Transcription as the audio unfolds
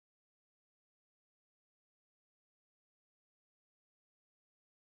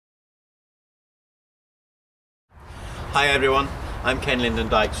Hi everyone, I'm Ken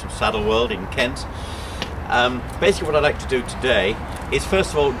Lyndon-Dykes of Saddleworld in Kent. Basically what I'd like to do today is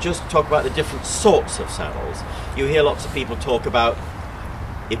first of all just talk about the different sorts of saddles. You hear lots of people talk about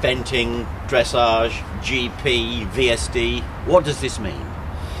eventing, dressage, GP, VSD. What does this mean?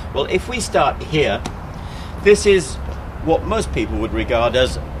 Well, if we start here, this is what most people would regard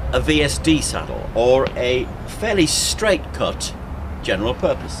as a VSD saddle, or a fairly straight cut general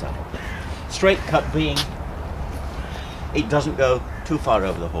purpose saddle. Straight cut being it doesn't go too far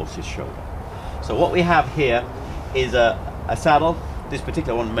over the horse's shoulder. So what we have here is a saddle, this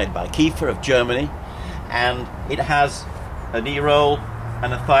particular one made by Kiefer of Germany, and it has a knee roll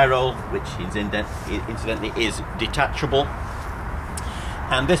and a thigh roll, which incidentally is detachable.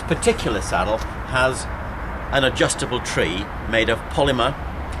 And this particular saddle has an adjustable tree made of polymer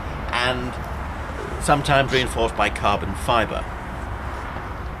and sometimes reinforced by carbon fibre.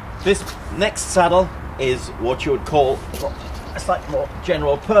 This next saddle is what you would call a slightly more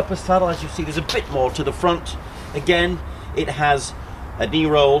general purpose saddle. As you see, there's a bit more to the front. Again, it has a knee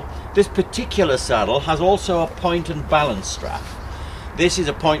roll. This particular saddle has also a point and balance strap. This is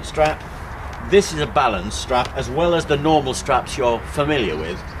a point strap, this is a balance strap, as well as the normal straps you're familiar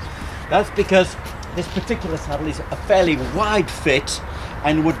with. That's because this particular saddle is a fairly wide fit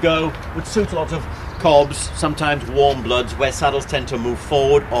and would suit a lot of cobs, sometimes warm bloods, where saddles tend to move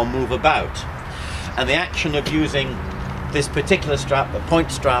forward or move about. And the action of using this particular strap, the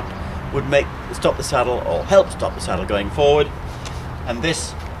point strap, would stop the saddle, or help stop the saddle going forward. And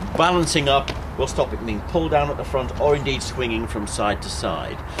this balancing up will stop it being pulled down at the front, or indeed swinging from side to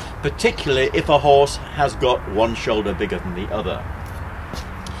side, particularly if a horse has got one shoulder bigger than the other.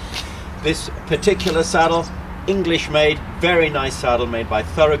 This particular saddle, English made, very nice saddle made by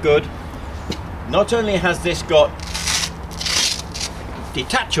Thorogood. Not only has this got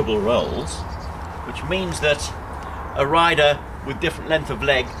detachable rolls, which means that a rider with different length of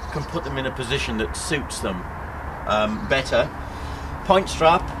leg can put them in a position that suits them better. Point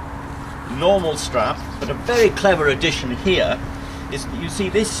strap, normal strap, but a very clever addition here is you see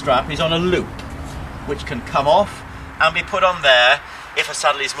this strap is on a loop, which can come off and be put on there if a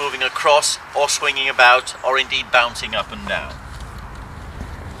saddle is moving across or swinging about, or indeed bouncing up and down.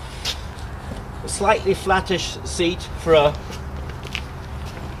 A slightly flattish seat for a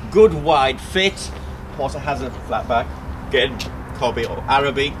good wide fit. Also has a flat back, again cobby or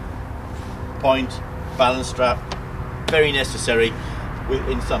Araby, point, balance strap, very necessary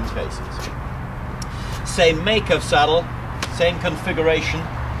in some cases. Same make of saddle, same configuration,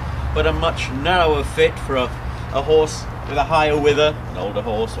 but a much narrower fit for a horse with a higher wither, an older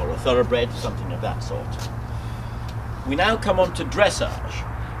horse or a thoroughbred, something of that sort. We now come on to dressage.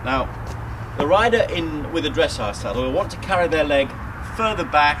 Now, the rider with a dressage saddle will want to carry their leg further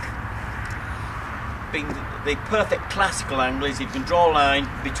back, being the perfect classical angle is you can draw a line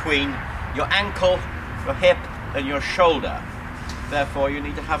between your ankle, your hip and your shoulder. Therefore you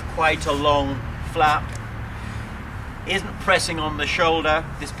need to have quite a long flap. Isn't pressing on the shoulder.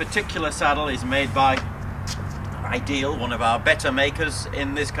 This particular saddle is made by Ideal, one of our better makers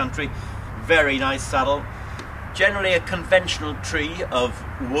in this country. Very nice saddle. Generally a conventional tree of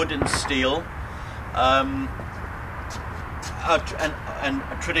wood and steel, and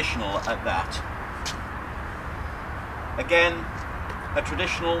a traditional at that. Again, a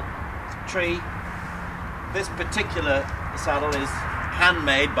traditional tree. This particular saddle is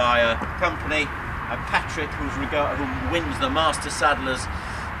handmade by a company, Patrick, who wins the Master Saddlers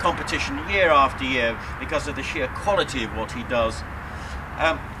competition year after year because of the sheer quality of what he does.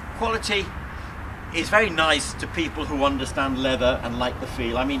 Quality is very nice to people who understand leather and like the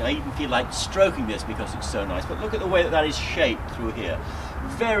feel. I mean, I even feel like stroking this because it's so nice, but look at the way that is shaped through here.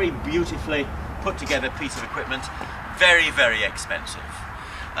 Very beautifully put together piece of equipment. Very, very expensive.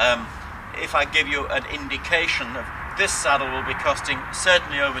 If I give you an indication of this saddle will be costing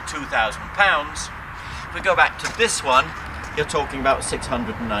certainly over £2,000. If we go back to this one, you're talking about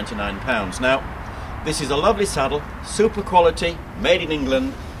 £699. Now, this is a lovely saddle, super quality, made in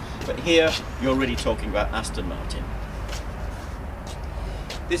England, but here you're really talking about Aston Martin.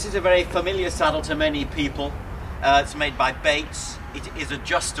 This is a very familiar saddle to many people. It's made by Bates. It is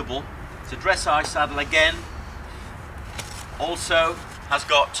adjustable. It's a dressage saddle again. Also has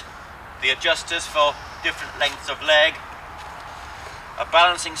got the adjusters for different lengths of leg, a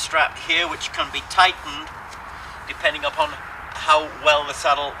balancing strap here which can be tightened depending upon how well the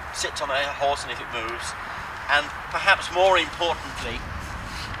saddle sits on a horse and if it moves, and perhaps more importantly,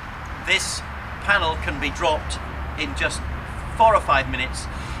 this panel can be dropped in just 4 or 5 minutes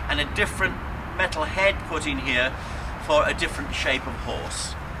and a different metal head put in here for a different shape of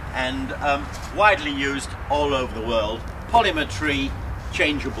horse. and widely used all over the world. Polymer tree,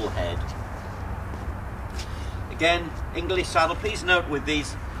 changeable head. Again, English saddle. Please note with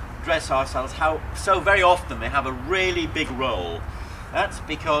these dressage saddles how so very often they have a really big roll. That's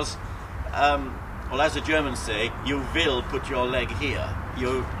because, well, as the Germans say, you will put your leg here.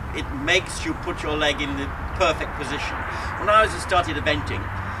 It makes you put your leg in the perfect position. When I started eventing,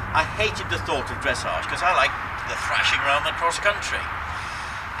 I hated the thought of dressage because I like the thrashing around the cross country.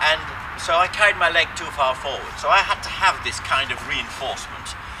 And so I carried my leg too far forward. So I had to have this kind of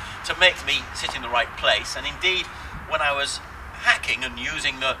reinforcement to make me sit in the right place. And indeed, when I was hacking and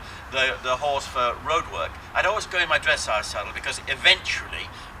using the horse for road work, I'd always go in my dressage saddle because it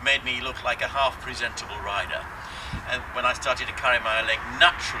eventually made me look like a half presentable rider. And when I started to carry my leg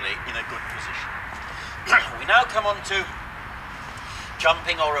naturally in a good position. We now come on to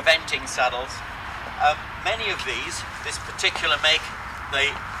jumping or eventing saddles. Many of these, this particular make,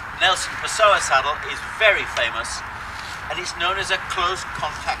 the Nelson Pessoa saddle, is very famous, and it's known as a close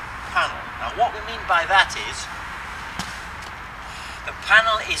contact panel. Now what we mean by that is the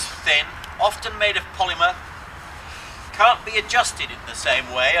panel is thin, often made of polymer, can't be adjusted in the same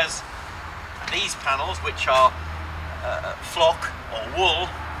way as these panels, which are flock or wool,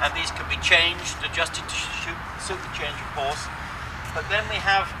 and these can be changed, adjusted to suit the change of horse. But then we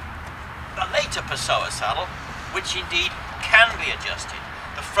have the later Pessoa saddle, which indeed can be adjusted.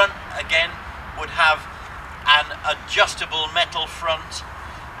 The front again would have an adjustable metal front,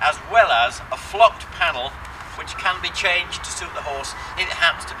 as well as a flocked panel which can be changed to suit the horse if it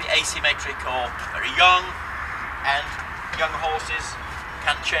happens to be asymmetric or very young, and young horses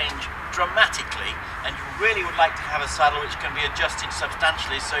can change dramatically, and you really would like to have a saddle which can be adjusted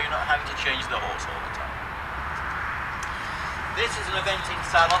substantially so you're not having to change the horse all the time. This is an eventing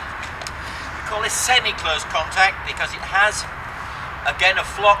saddle. We call this semi-close contact because it has again a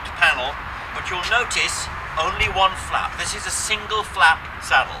flocked panel, but you'll notice only one flap. This is a single flap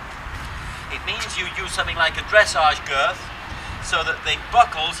saddle. It means you use something like a dressage girth so that the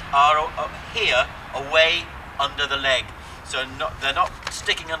buckles are here away under the leg. So they're not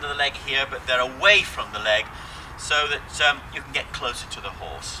sticking under the leg here, but they're away from the leg so that you can get closer to the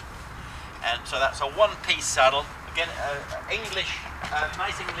horse. And so that's a one-piece saddle. Again,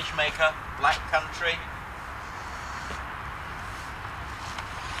 nice English maker, Black Country.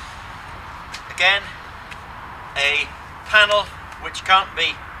 Again, a panel which can't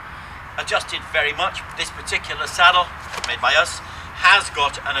be adjusted very much. This particular saddle, made by us, has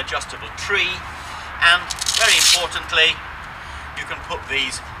got an adjustable tree, and very importantly, you can put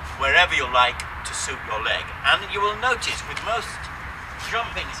these wherever you like to suit your leg. And you will notice with most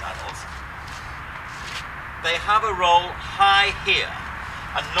jumping saddles, they have a roll high here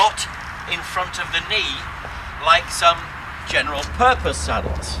and not in front of the knee like some general purpose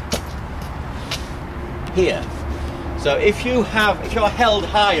saddles. Here. So if you're held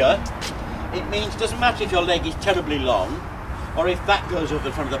higher, it means, doesn't matter if your leg is terribly long or if that goes over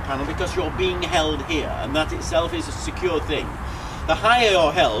the front of the panel, because you're being held here, and that itself is a secure thing. The higher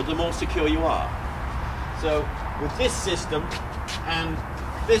you're held, the more secure you are. So with this system and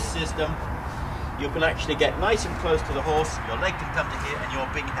this system, you can actually get nice and close to the horse, your leg can come to here and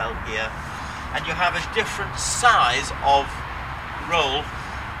you're being held here, and you have a different size of roll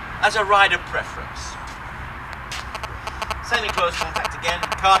as a rider preference. Semi-close contact again,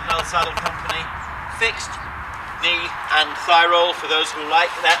 Cardinal Saddle Company, fixed knee and thigh roll for those who like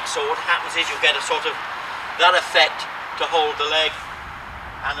that. So what happens is you get a sort of that effect to hold the leg,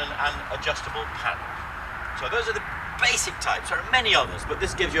 and an adjustable panel. So those are the basic types. There are many others, but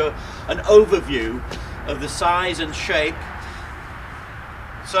this gives you an overview of the size and shape.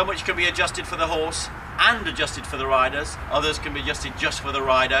 Some which can be adjusted for the horse and adjusted for the riders. Others can be adjusted just for the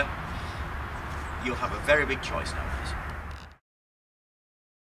rider. You'll have a very big choice nowadays.